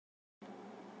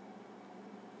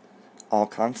All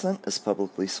content is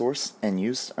publicly sourced and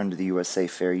used under the USA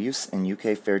Fair Use and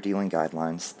UK Fair Dealing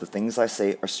Guidelines. The things I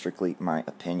say are strictly my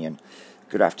opinion.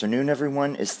 Good afternoon,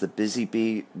 everyone. It's the Bizzy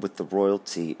Bee with the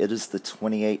royalty. It is the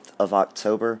 28th of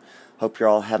October. Hope you're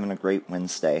all having a great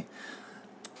Wednesday.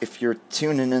 If you're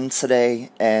tuning in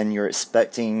today and you're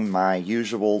expecting my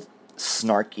usual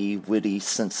snarky, witty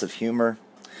sense of humor,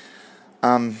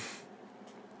 I'm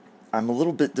a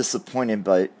little bit disappointed,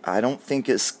 but I don't think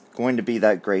it's going to be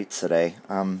that great today.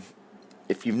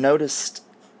 If you've noticed,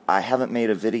 I haven't made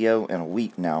a video in a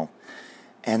week now,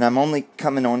 and I'm only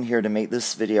coming on here to make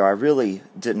this video. I really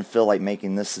didn't feel like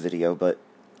making this video, but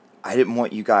I didn't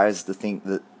want you guys to think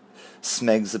that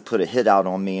Smegs had put a hit out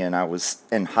on me and I was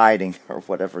in hiding or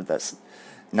whatever. That's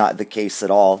not the case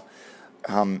at all.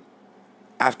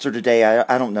 After today,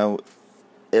 I don't know,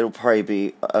 it'll probably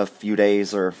be a few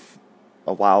days or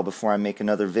a while before I make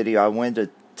another video. I wanted to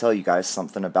tell you guys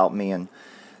something about me, and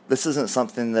this isn't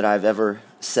something that I've ever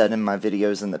said in my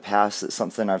videos in the past. It's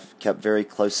something I've kept very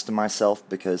close to myself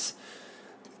because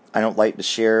I don't like to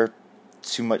share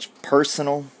too much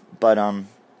personal, but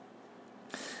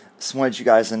just wanted you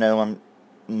guys to know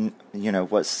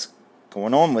what's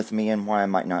going on with me and why I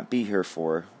might not be here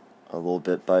for a little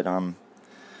bit. But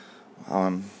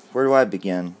where do I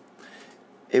begin?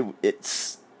 It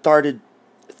started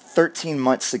 13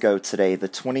 months ago today, the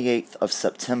 28th of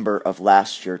September of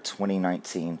last year,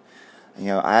 2019.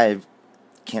 I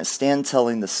can't stand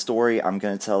telling the story. I'm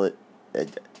going to tell it,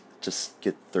 just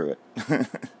get through it.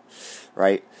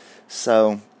 Right?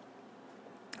 So,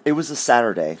 it was a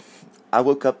Saturday. I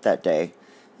woke up that day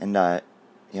and,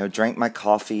 drank my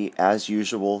coffee as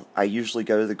usual. I usually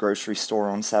go to the grocery store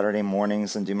on Saturday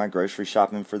mornings and do my grocery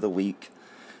shopping for the week.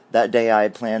 That day I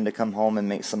had planned to come home and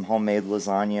make some homemade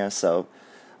lasagna, so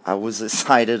I was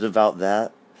excited about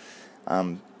that.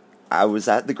 I was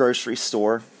at the grocery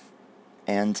store,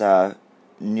 and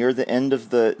near the end of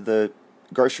the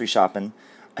grocery shopping,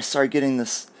 I started getting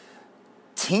this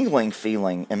tingling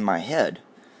feeling in my head.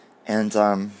 And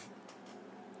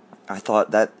I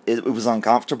thought that it was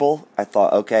uncomfortable. I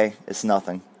thought, okay, it's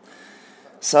nothing.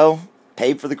 So,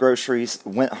 paid for the groceries,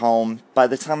 went home. By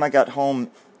the time I got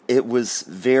home, it was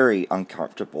very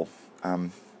uncomfortable.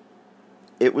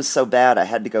 It was so bad I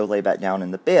had to go lay back down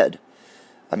in the bed.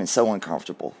 So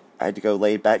uncomfortable. I had to go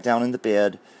lay back down in the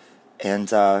bed, and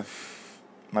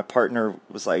my partner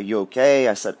was like, "You okay?"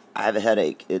 I said, "I have a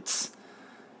headache. It's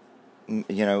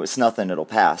nothing. It'll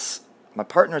pass." My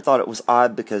partner thought it was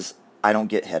odd because I don't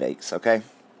get headaches, okay?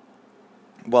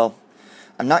 Well,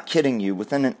 I'm not kidding you.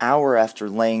 Within an hour after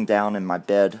laying down in my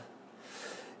bed,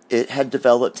 it had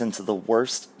developed into the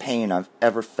worst pain I've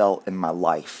ever felt in my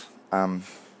life.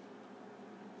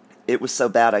 It was so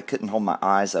bad I couldn't hold my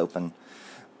eyes open.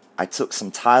 I took some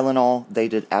Tylenol. They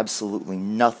did absolutely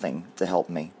nothing to help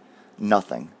me.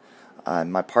 Nothing.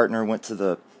 My partner went to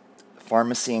the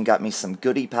pharmacy and got me some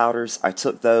goody powders. I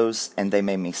took those, and they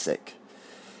made me sick.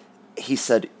 He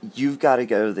said, "You've got to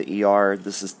go to the ER.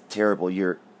 This is terrible.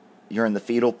 You're in the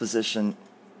fetal position.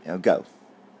 Go."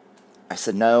 I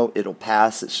said, "No, it'll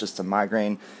pass. It's just a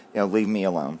migraine. Leave me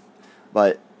alone."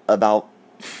 But about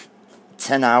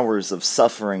 10 hours of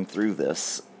suffering through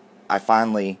this, I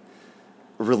finally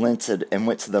relented and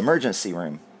went to the emergency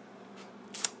room.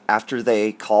 After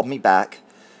they called me back,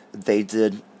 they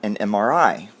did an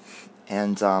MRI.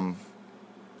 And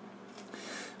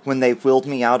when they wheeled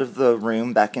me out of the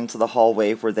room back into the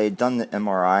hallway where they'd done the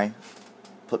MRI,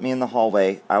 put me in the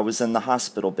hallway, I was in the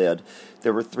hospital bed.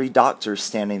 There were 3 doctors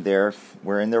standing there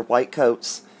wearing their white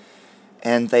coats,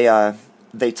 and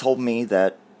they told me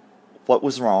that what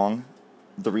was wrong,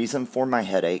 the reason for my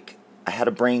headache. I had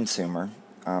a brain tumor.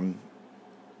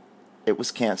 It was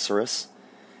cancerous,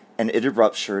 and it had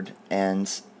ruptured,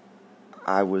 and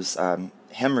I was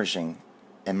hemorrhaging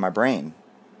in my brain.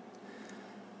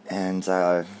 And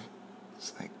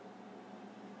it's like,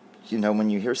 when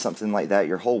you hear something like that,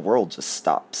 your whole world just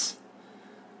stops.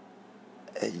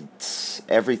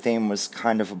 Everything was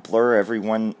kind of a blur.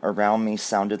 Everyone around me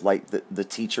sounded like the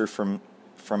teacher from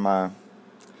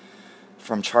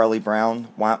Charlie Brown.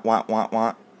 Want, want, want,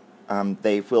 want.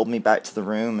 They wheeled me back to the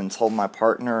room and told my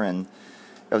partner, and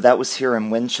that was here in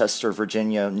Winchester,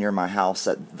 Virginia, near my house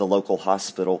at the local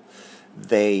hospital.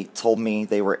 They told me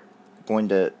they were going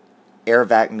to air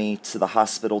vac me to the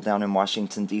hospital down in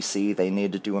Washington, D.C. They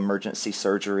needed to do emergency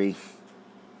surgery.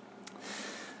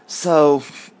 So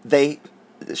they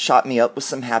shot me up with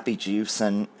some happy juice,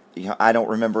 and I don't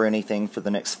remember anything for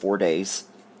the next 4 days.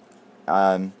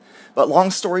 But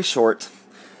long story short,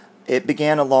 it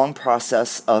began a long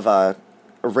process of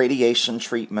radiation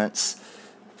treatments,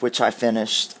 which I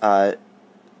finished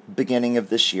beginning of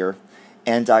this year.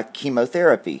 and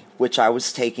chemotherapy, which I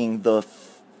was taking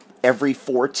every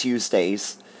 4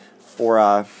 Tuesdays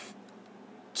for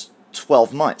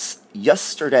 12 months.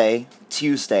 Yesterday,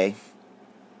 Tuesday,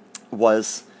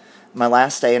 was my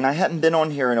last day, and I hadn't been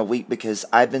on here in a week because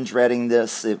I've been dreading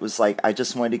this. It was like I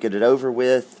just wanted to get it over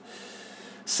with.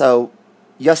 So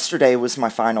yesterday was my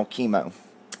final chemo.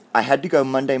 I had to go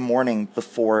Monday morning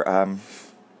before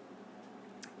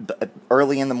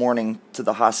early in the morning to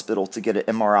the hospital to get an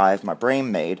MRI of my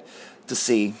brain made to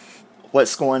see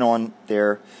what's going on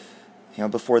there,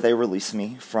 before they release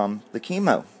me from the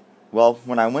chemo. Well,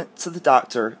 when I went to the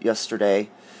doctor yesterday,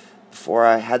 before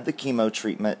I had the chemo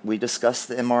treatment, we discussed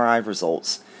the MRI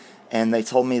results, and they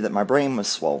told me that my brain was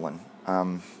swollen.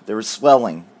 There was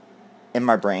swelling in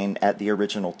my brain at the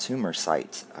original tumor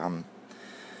site.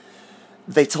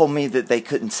 They told me that they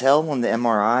couldn't tell on the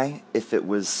MRI if it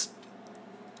was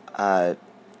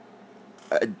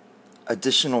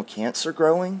additional cancer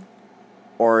growing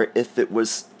or if it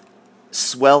was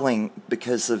swelling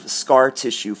because of scar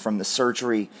tissue from the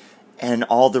surgery and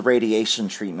all the radiation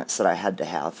treatments that I had to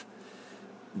have.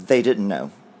 They didn't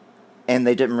know. And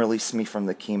they didn't release me from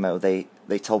the chemo.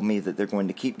 They told me that they're going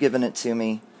to keep giving it to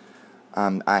me.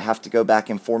 I have to go back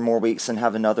in 4 more weeks and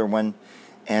have another one.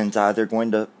 And they're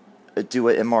going to do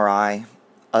an MRI,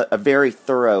 a very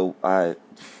thorough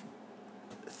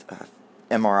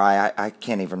MRI. I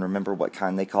can't even remember what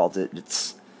kind they called it.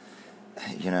 It's,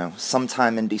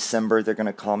 sometime in December they're going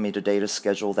to call me today to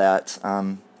schedule that.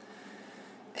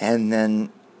 And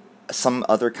then some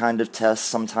other kind of test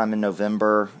sometime in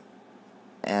November.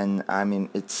 And I mean,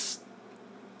 it's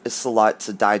a lot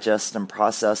to digest and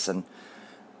process, and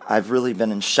I've really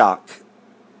been in shock.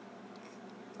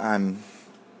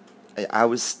 I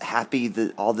was happy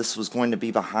that all this was going to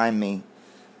be behind me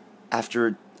after,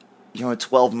 a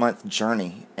 12-month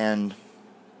journey, and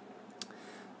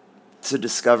to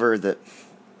discover that,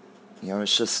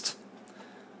 it's just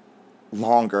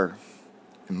longer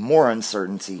and more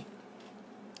uncertainty.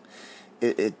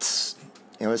 It's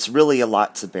really a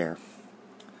lot to bear.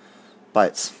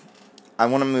 But I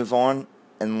want to move on,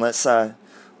 and let's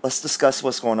discuss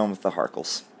what's going on with the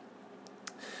Harkles.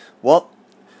 Well,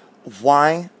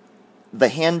 why the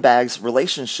Handbag's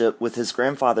relationship with his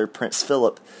grandfather, Prince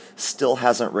Philip, still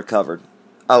hasn't recovered.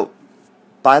 Oh,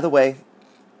 by the way,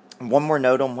 one more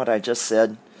note on what I just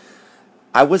said.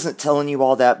 I wasn't telling you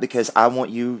all that because I want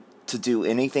you to do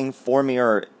anything for me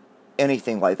or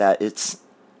anything like that.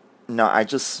 I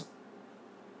just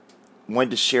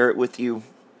wanted to share it with you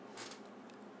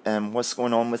and what's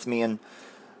going on with me. And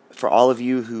for all of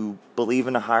you who believe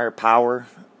in a higher power,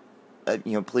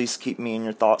 please keep me in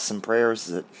your thoughts and prayers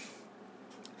that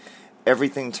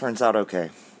everything turns out okay.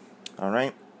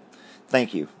 Alright?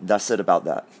 Thank you. That's it about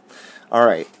that.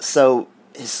 Alright, so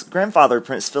his grandfather,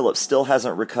 Prince Philip, still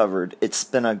hasn't recovered. It's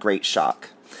been a great shock.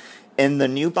 In the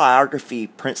new biography,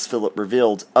 Prince Philip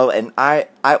revealed... Oh, and I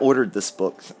ordered this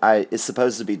book. It's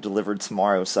supposed to be delivered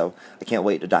tomorrow, so I can't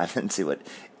wait to dive into it.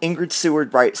 Ingrid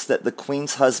Seward writes that the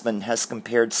Queen's husband has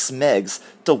compared Smegs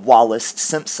to Wallace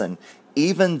Simpson,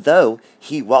 even though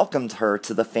he welcomed her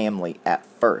to the family at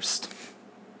first.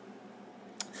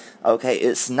 Okay,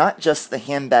 it's not just the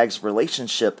Handbag's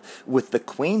relationship with the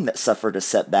Queen that suffered a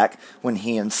setback when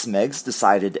he and Smegs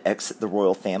decided to exit the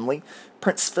royal family.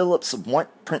 Prince Philip's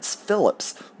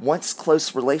once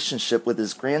close relationship with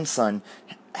his grandson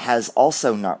has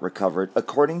also not recovered,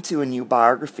 according to a new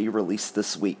biography released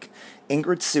this week.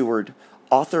 Ingrid Seward,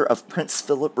 author of Prince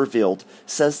Philip Revealed,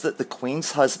 says that the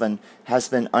Queen's husband has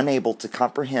been unable to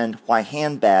comprehend why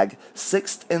Handbag,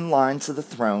 6th in line to the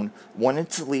throne, wanted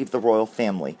to leave the royal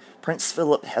family. Prince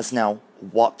Philip has now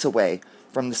walked away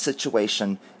from the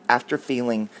situation after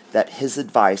feeling that his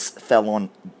advice fell on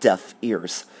deaf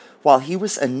ears. While he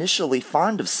was initially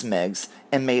fond of Smegs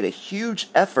and made a huge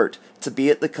effort to be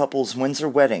at the couple's Windsor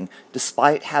wedding,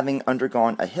 despite having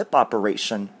undergone a hip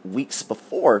operation weeks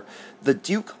before, the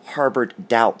Duke harbored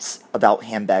doubts about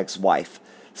Handbag's wife.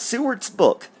 Seward's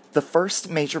book, the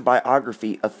first major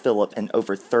biography of Philip in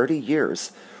over 30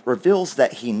 years, reveals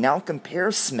that he now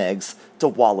compares Smegs to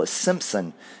Wallace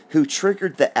Simpson, who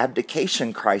triggered the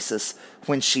abdication crisis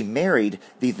when she married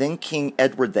the then King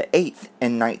Edward VIII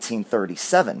in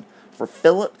 1937. For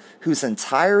Philip, whose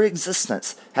entire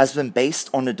existence has been based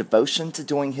on a devotion to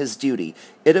doing his duty,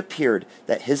 it appeared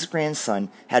that his grandson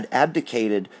had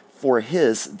abdicated for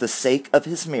the sake of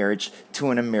his marriage to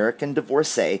an American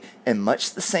divorcee in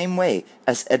much the same way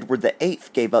as Edward VIII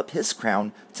gave up his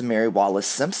crown to marry Wallace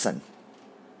Simpson.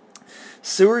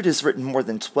 Seward has written more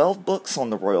than 12 books on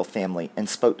the royal family and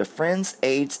spoke to friends,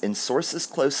 aides, and sources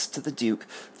close to the Duke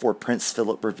for Prince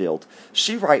Philip revealed.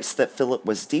 She writes that Philip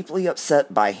was deeply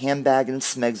upset by Handbag and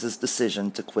Smeggs' decision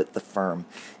to quit the firm,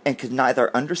 and could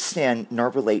neither understand nor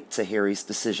relate to Harry's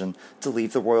decision to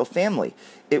leave the royal family.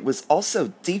 He was also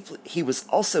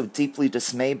deeply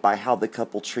dismayed by how the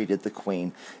couple treated the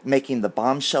Queen, making the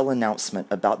bombshell announcement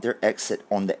about their exit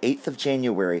on the 8th of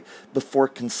January before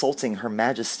consulting Her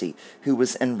Majesty, who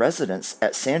was in residence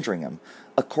at Sandringham.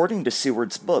 According to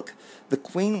Seward's book, the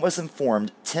Queen was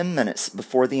informed 10 minutes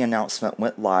before the announcement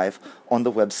went live on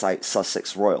the website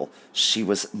Sussex Royal. She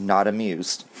was not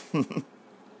amused.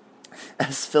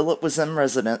 As Philip was in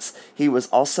residence, he was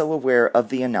also aware of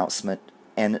the announcement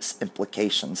and its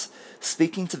implications.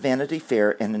 Speaking to Vanity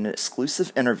Fair in an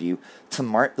exclusive interview to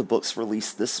mark the book's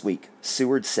release this week,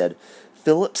 Seward said,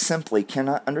 "Philip simply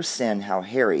cannot understand how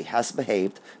Harry has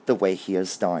behaved the way he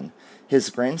has done. His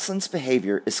grandson's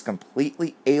behavior is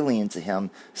completely alien to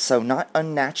him, so not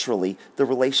unnaturally the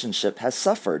relationship has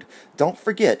suffered. Don't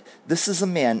forget, this is a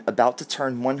man about to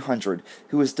turn 100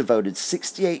 who has devoted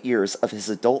 68 years of his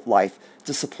adult life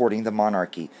to supporting the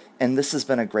monarchy, and this has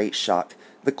been a great shock.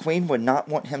 The Queen would not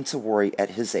want him to worry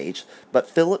at his age, but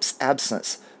Philip's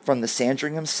absence from the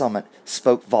Sandringham summit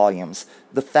spoke volumes.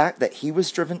 The fact that he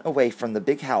was driven away from the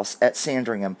big house at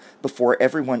Sandringham before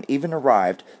everyone even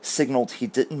arrived signaled he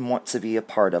didn't want to be a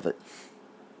part of it."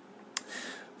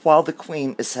 While the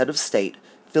Queen is head of state,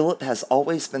 Philip has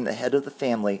always been the head of the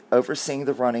family, overseeing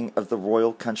the running of the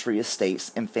royal country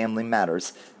estates and family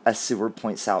matters, as Seward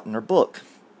points out in her book.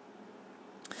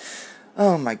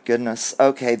 Oh my goodness.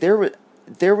 Okay,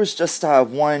 there was just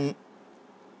one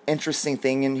interesting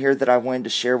thing in here that I wanted to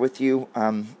share with you.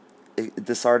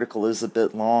 This article is a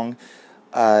bit long.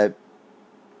 Let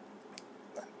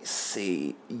me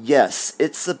see. Yes,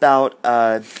 it's about...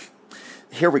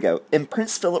 here we go. In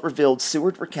Prince Philip Revealed,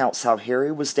 Seward recounts how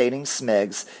Harry was dating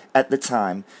Smeggs at the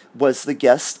time, was the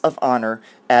guest of honor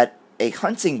at a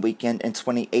hunting weekend in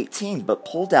 2018, but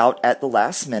pulled out at the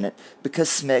last minute because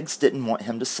Smeggs didn't want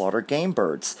him to slaughter game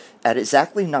birds. At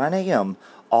exactly 9 a.m.,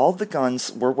 all the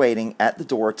guns were waiting at the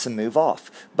door to move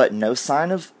off, but no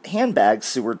sign of Handbag,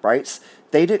 Seward writes.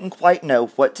 They didn't quite know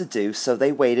what to do, so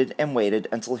they waited and waited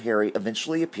until Harry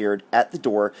eventually appeared at the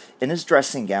door in his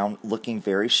dressing gown, looking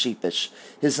very sheepish.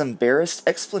 His embarrassed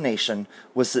explanation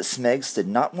was that Smeggs did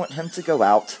not want him to go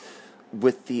out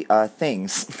with the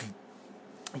things,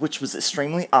 which was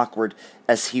extremely awkward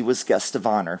as he was guest of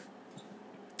honor.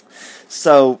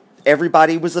 So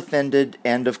everybody was offended,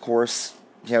 and of course,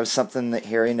 something that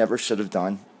Harry never should have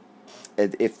done.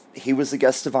 If he was a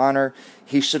guest of honor,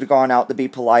 he should have gone out to be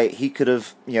polite. He could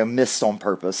have, missed on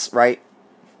purpose, right?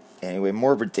 Anyway,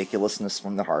 more ridiculousness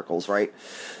from the Harkles, right?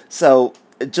 So,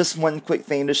 just one quick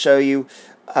thing to show you.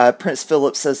 Prince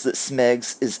Philip says that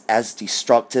Smeggs is as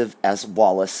destructive as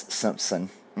Wallace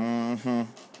Simpson.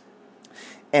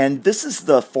 And this is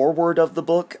the foreword of the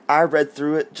book. I read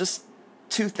through it. Just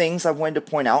two things I wanted to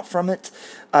point out from it.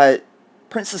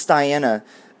 Princess Diana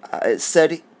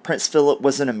said Prince Philip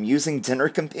was an amusing dinner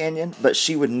companion, but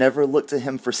she would never look to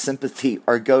him for sympathy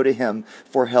or go to him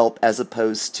for help as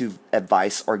opposed to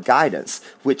advice or guidance,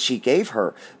 which he gave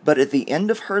her. But at the end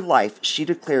of her life, she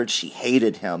declared she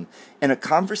hated him. In a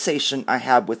conversation I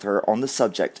had with her on the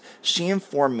subject, she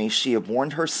informed me she had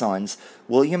warned her sons,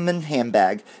 William and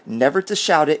Handbag, never to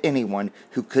shout at anyone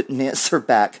who couldn't answer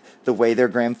back the way their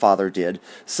grandfather did.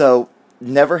 So,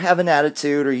 never have an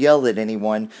attitude or yell at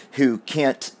anyone who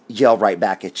can't yell right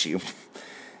back at you.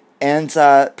 And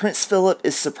Prince Philip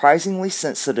is surprisingly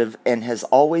sensitive and has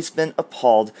always been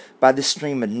appalled by the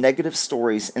stream of negative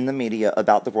stories in the media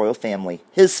about the royal family,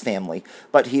 his family,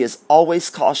 but he has always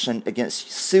cautioned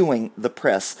against suing the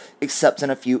press, except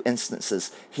in a few instances.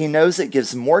 He knows it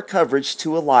gives more coverage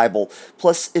to a libel,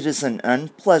 plus it is an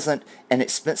unpleasant and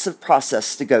expensive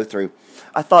process to go through.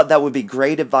 I thought that would be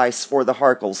great advice for the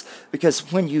Harkles,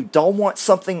 because when you don't want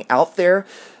something out there,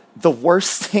 the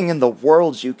worst thing in the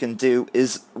world you can do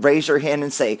is raise your hand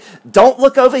and say, "Don't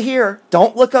look over here,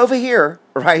 don't look over here,"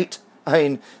 right? I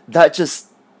mean,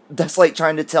 that's like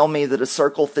trying to tell me that a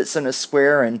circle fits in a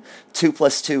square and 2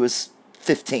 + 2 is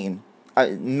 15.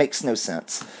 It makes no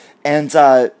sense. And,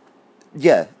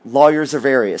 yeah, lawyers are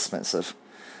very expensive.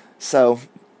 So,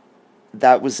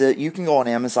 that was it. You can go on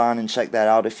Amazon and check that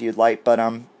out if you'd like. But,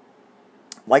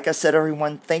 like I said,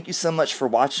 everyone, thank you so much for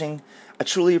watching. I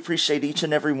truly appreciate each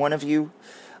and every one of you.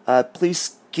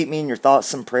 Please keep me in your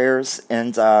thoughts and prayers,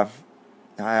 and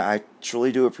I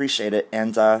truly do appreciate it.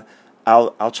 And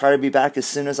I'll try to be back as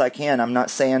soon as I can. I'm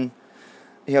not saying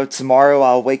tomorrow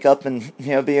I'll wake up and,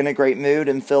 be in a great mood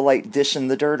and feel like dishing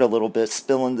the dirt a little bit,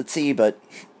 spilling the tea, but,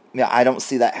 I don't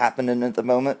see that happening at the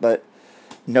moment, but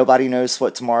nobody knows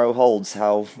what tomorrow holds,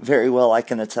 how very well I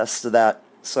can attest to that.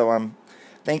 So,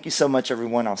 thank you so much,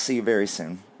 everyone. I'll see you very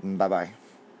soon. Bye-bye.